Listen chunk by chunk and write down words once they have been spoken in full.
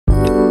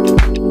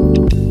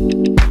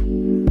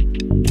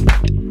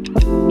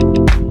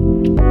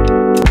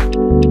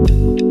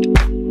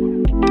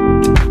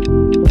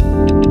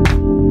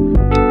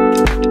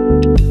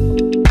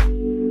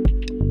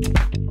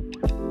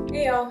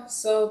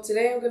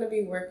Today I'm going to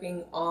be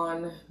working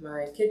on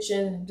my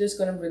kitchen. I'm just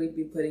going to really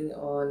be putting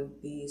on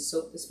the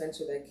soap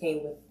dispenser that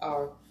came with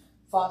our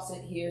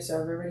faucet here. So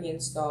I've already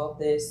installed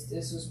this.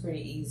 This was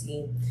pretty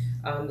easy.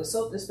 The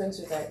soap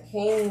dispenser that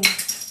came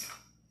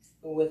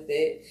with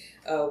it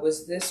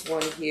was this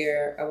one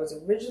here. I was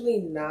originally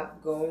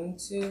not going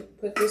to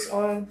put this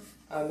on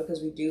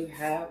because we do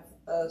have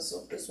a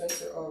soap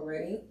dispenser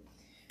already,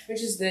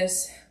 which is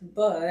this,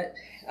 but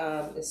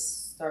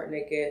it's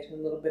starting to get a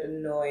little bit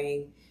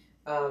annoying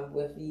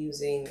with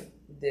using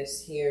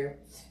this here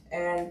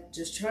and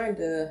just trying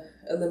to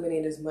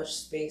eliminate as much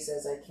space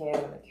as I can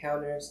on the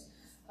counters.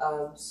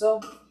 So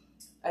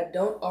I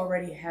don't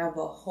already have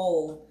a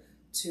hole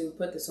to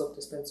put the soap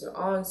dispenser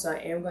on, so I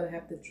am going to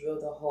have to drill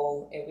the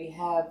hole, and we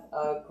have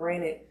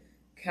granite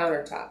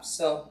countertops.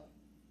 So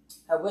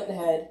I went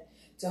ahead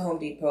to Home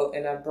Depot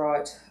and I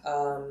brought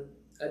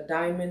a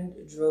diamond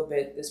drill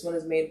bit. This one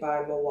is made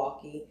by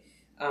Milwaukee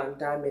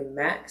Diamond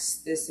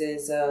Max. This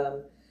is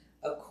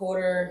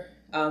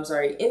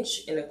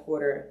inch and a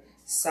quarter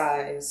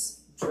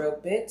size drill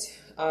bit,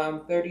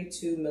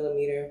 32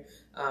 millimeter.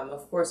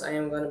 Of course, I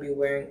am going to be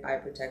wearing eye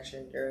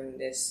protection during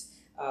this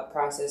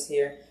process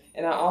here.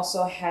 And I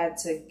also had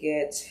to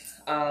get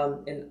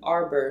an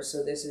arbor.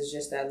 So this is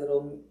just that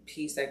little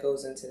piece that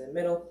goes into the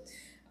middle.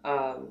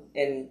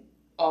 And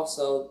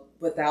also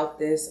without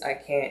this, I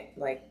can't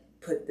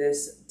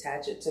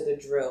attach it to the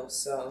drill.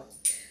 So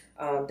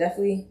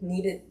definitely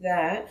needed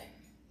that.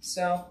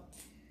 So,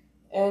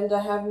 and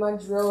I have my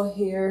drill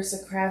here. It's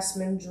a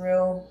Craftsman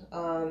drill.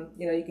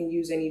 You can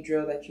use any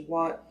drill that you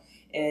want,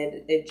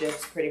 and it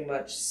just pretty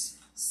much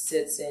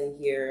sits in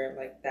here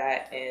like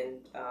that.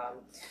 And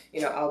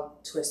I'll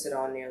twist it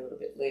on there a little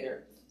bit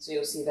later, so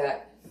you'll see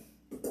that.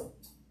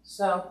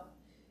 So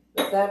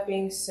with that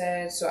being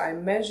said, so I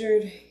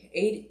measured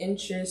 8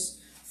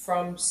 inches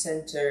from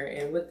center,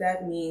 and what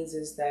that means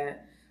is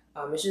that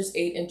it's just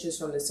 8 inches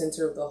from the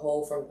center of the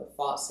hole from the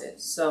faucet.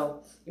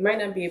 So you might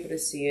not be able to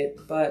see it,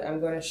 but I'm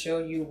going to show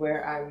you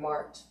where I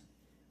marked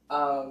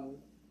 8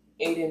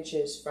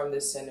 inches from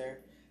the center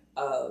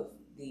of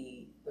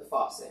the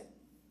faucet.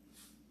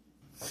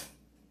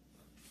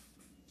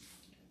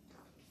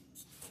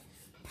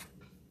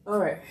 All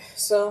right,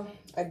 so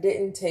I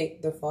didn't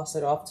take the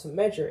faucet off to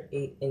measure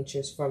 8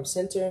 inches from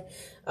center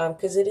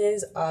because it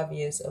is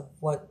obvious of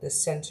what the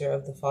center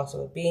of the faucet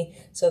would be.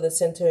 So the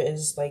center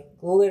is like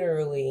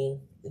literally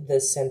the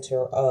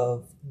center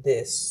of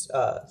this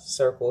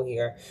circle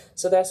here.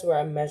 So that's where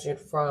I measured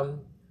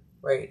from,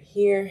 right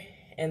here.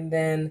 And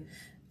then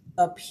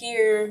up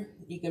here,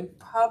 you can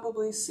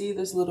probably see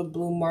this little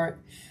blue mark,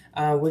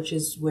 which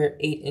is where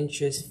 8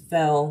 inches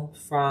fell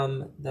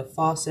from the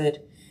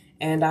faucet.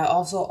 And I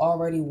also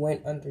already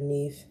went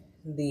underneath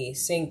the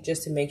sink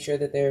just to make sure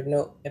that there are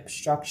no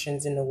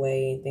obstructions in the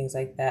way and things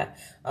like that.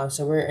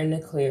 So we're in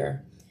the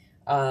clear.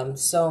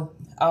 So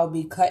I'll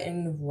be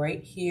cutting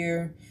right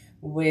here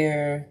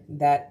where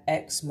that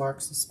X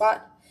marks the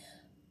spot.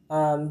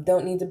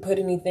 Don't need to put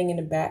anything in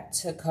the back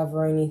to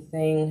cover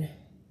anything.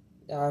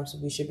 So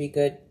we should be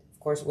good. Of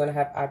course, we're going to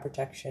have eye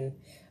protection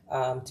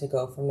to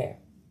go from there.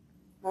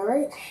 All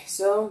right,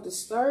 so to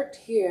start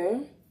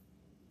here,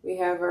 we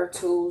have our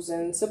tools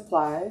and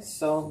supplies.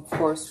 So, of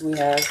course, we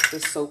have the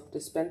soap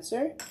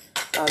dispenser.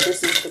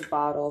 This is the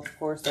bottle, of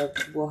course,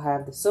 that will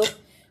have the soap.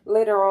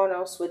 Later on,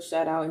 I'll switch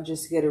that out and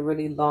just get a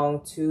really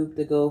long tube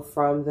to go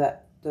from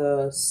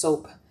the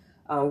soap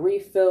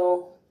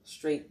refill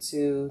straight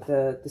to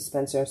the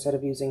dispenser instead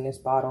of using this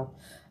bottle.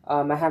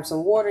 I have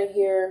some water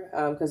here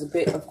because the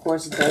bit, of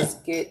course, does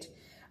get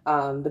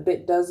a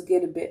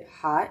bit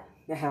hot.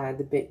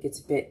 The bit gets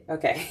a bit,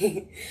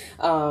 okay.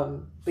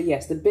 But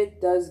yes, the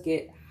bit does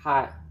get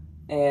hot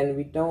and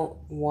we don't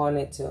want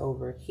it to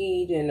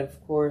overheat. And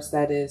of course,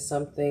 that is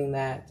something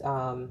that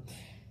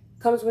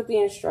comes with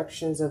the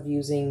instructions of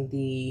using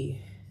the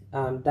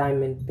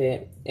diamond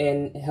bit,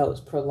 and it helps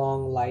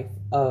prolong life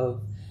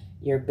of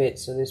your bit.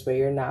 So this way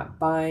you're not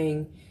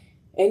buying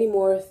any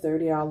more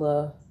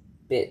 $30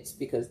 bits,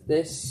 because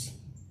this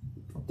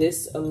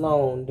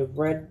alone, the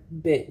red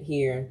bit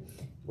here,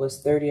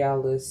 was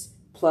 $30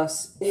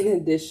 plus an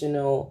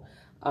additional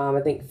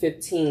I think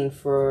 15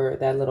 for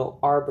that little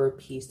arbor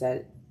piece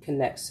that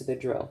connects to the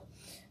drill.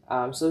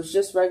 So it's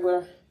just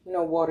regular,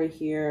 water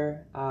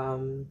here.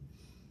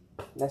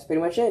 That's pretty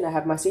much it. I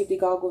have my safety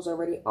goggles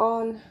already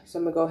on, so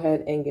I'm gonna go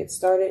ahead and get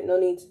started. No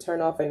need to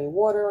turn off any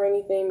water or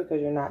anything because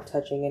you're not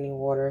touching any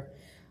water.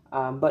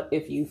 But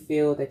if you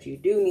feel that you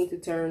do need to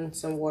turn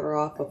some water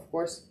off, of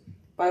course,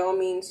 by all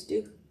means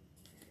do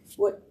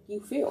what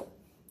you feel.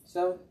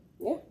 So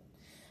yeah.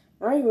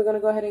 All right, we're gonna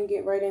go ahead and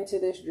get right into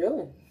this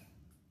drilling.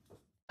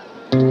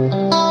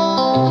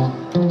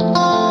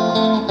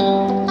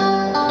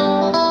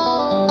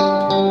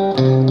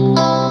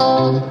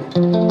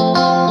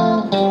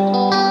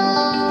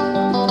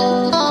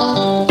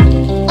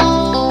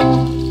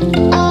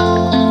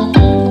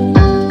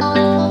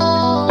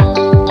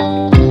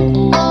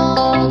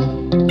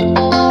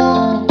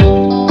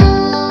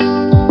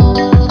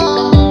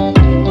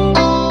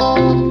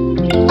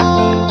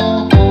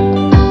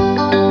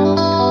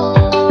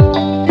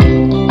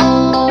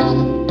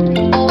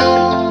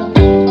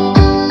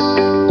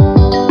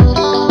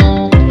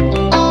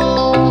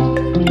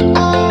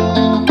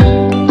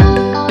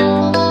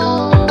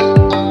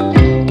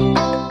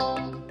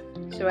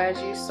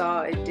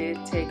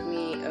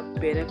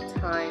 bit of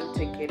time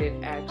to get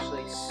it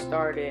actually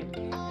started,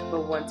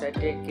 but once I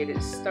did get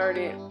it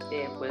started,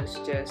 it was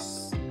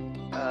just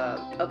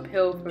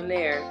uphill from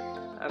there.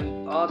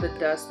 All the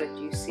dust that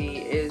you see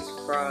is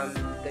from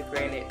the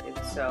granite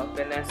itself,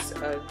 and that's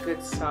a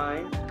good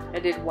sign. I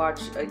did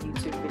watch a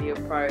YouTube video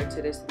prior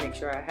to this to make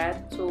sure I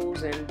had the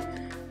tools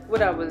and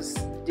what I was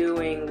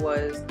doing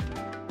was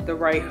the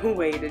right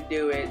way to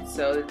do it.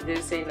 So it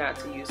did say not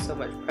to use so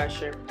much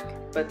pressure,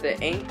 but the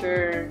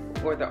anchor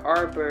or the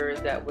arbor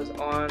that was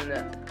on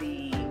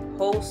the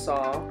hole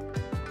saw,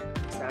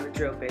 it's not a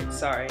drill bit,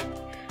 sorry,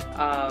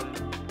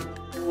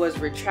 was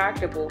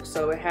retractable,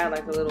 so it had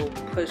like a little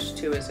push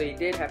to it, so you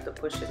did have to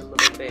push it a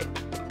little bit,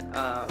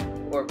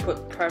 or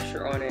put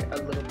pressure on it a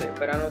little bit,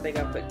 but I don't think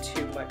I put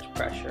too much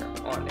pressure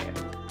on it.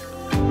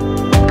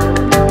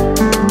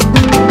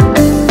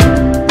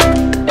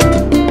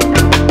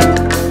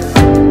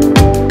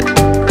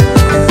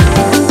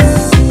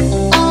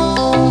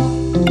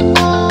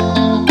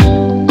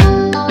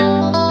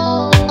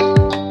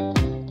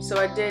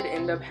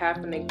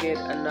 Having to get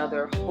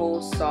another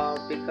hole saw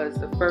because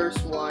the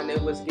first one,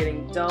 it was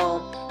getting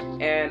dull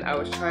and I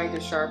was trying to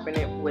sharpen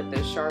it with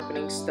the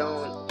sharpening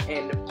stone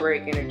and the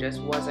brick, and it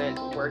just wasn't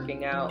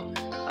working out.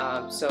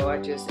 So I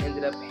just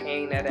ended up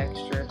paying that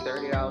extra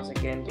 $30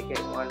 again to get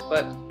one.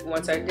 But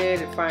once I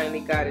did, it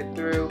finally got it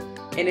through,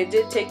 and it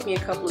did take me a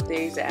couple of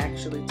days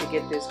actually to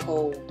get this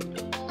hole,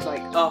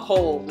 like a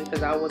hole,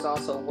 because I was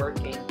also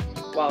working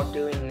while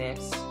doing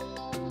this.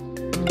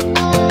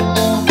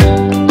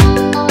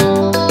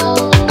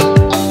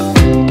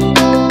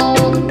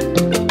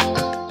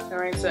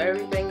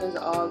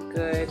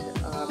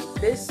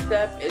 This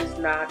step is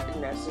not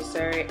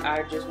necessary.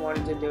 I just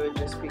wanted to do it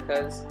just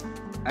because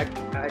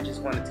I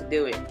just wanted to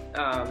do it.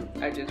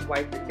 I just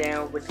wiped it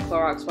down with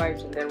Clorox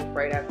wipes, and then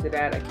right after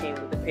that I came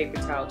with a paper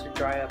towel to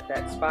dry up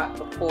that spot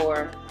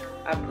before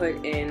I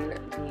put in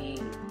the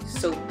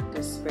soap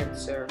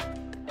dispenser.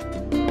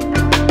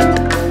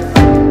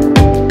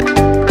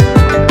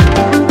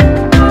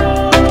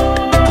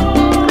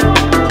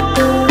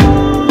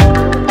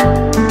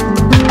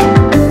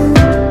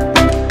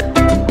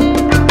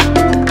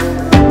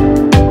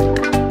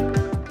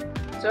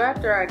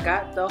 After I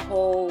got the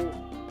hole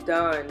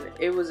done,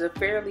 it was a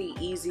fairly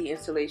easy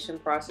installation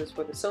process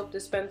for the soap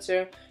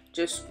dispenser.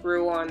 Just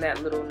screw on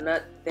that little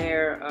nut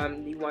there.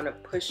 You want to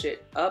push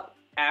it up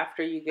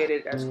after you get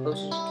it as close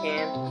as you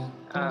can,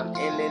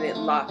 and then it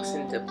locks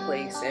into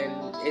place and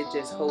it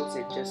just holds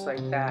it just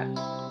like that.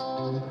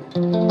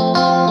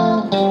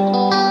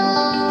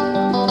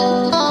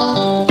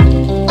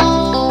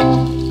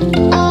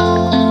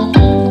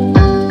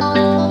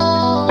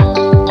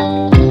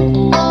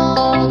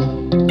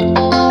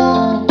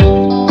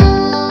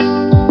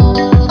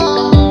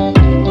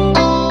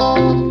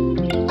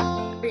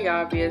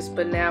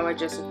 But now I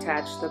just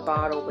attach the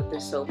bottle with the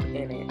soap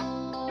in it.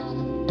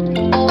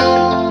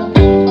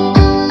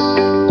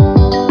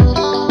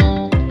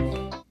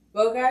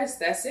 Well guys,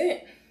 that's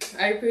it.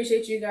 I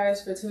appreciate you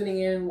guys for tuning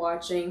in and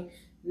watching.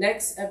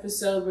 Next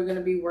episode, we're going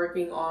to be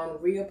working on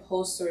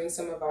reupholstering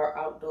some of our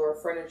outdoor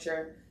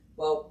furniture.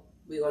 Well,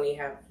 we only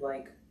have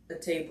like a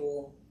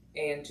table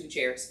and 2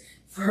 chairs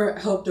for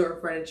outdoor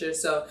furniture,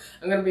 so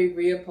I'm going to be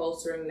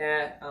reupholstering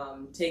that,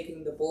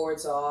 taking the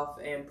boards off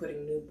and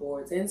putting new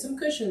boards and some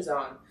cushions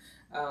on,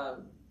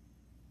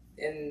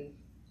 and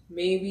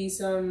maybe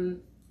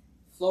some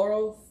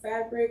floral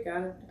fabric.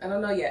 I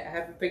don't know yet. I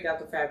haven't picked out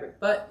the fabric,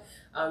 but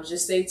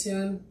just stay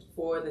tuned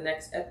for the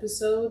next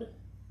episode,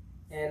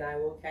 and I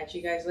will catch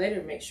you guys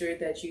later. Make sure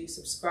that you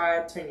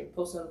subscribe, turn your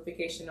post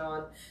notification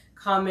on,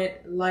 comment,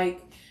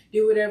 like,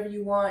 do whatever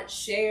you want,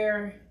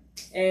 share,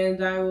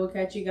 and I will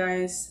catch you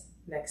guys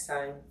next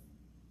time.